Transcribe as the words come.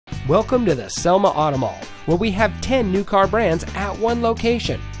Welcome to the Selma Auto Mall, where we have 10 new car brands at one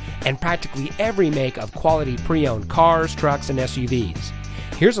location, and practically every make of quality pre-owned cars, trucks, and SUVs.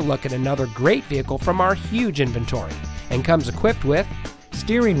 Here's a look at another great vehicle from our huge inventory, and comes equipped with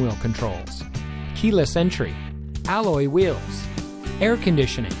steering wheel controls, keyless entry, alloy wheels, air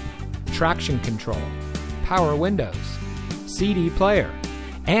conditioning, traction control, power windows, CD player,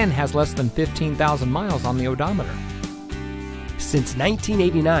 and has less than 15,000 miles on the odometer. Since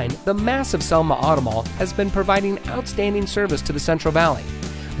 1989, the massive Selma Auto Mall has been providing outstanding service to the Central Valley.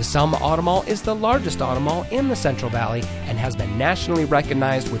 The Selma Auto Mall is the largest auto mall in the Central Valley and has been nationally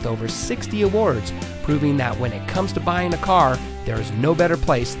recognized with over 60 awards, proving that when it comes to buying a car, there is no better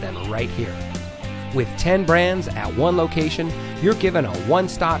place than right here. With 10 brands at one location, you're given a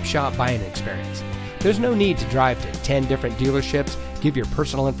one-stop shop buying experience. There's no need to drive to 10 different dealerships, give your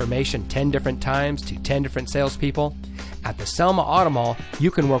personal information 10 different times to 10 different salespeople. At the Selma Auto Mall,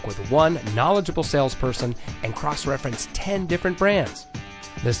 you can work with one knowledgeable salesperson and cross-reference 10 different brands.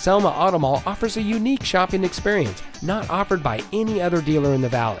 The Selma Auto Mall offers a unique shopping experience not offered by any other dealer in the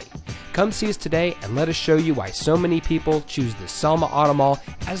Valley. Come see us today and let us show you why so many people choose the Selma Auto Mall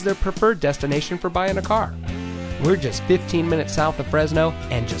as their preferred destination for buying a car. We're just 15 minutes south of Fresno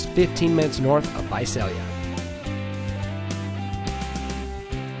and just 15 minutes north of Visalia.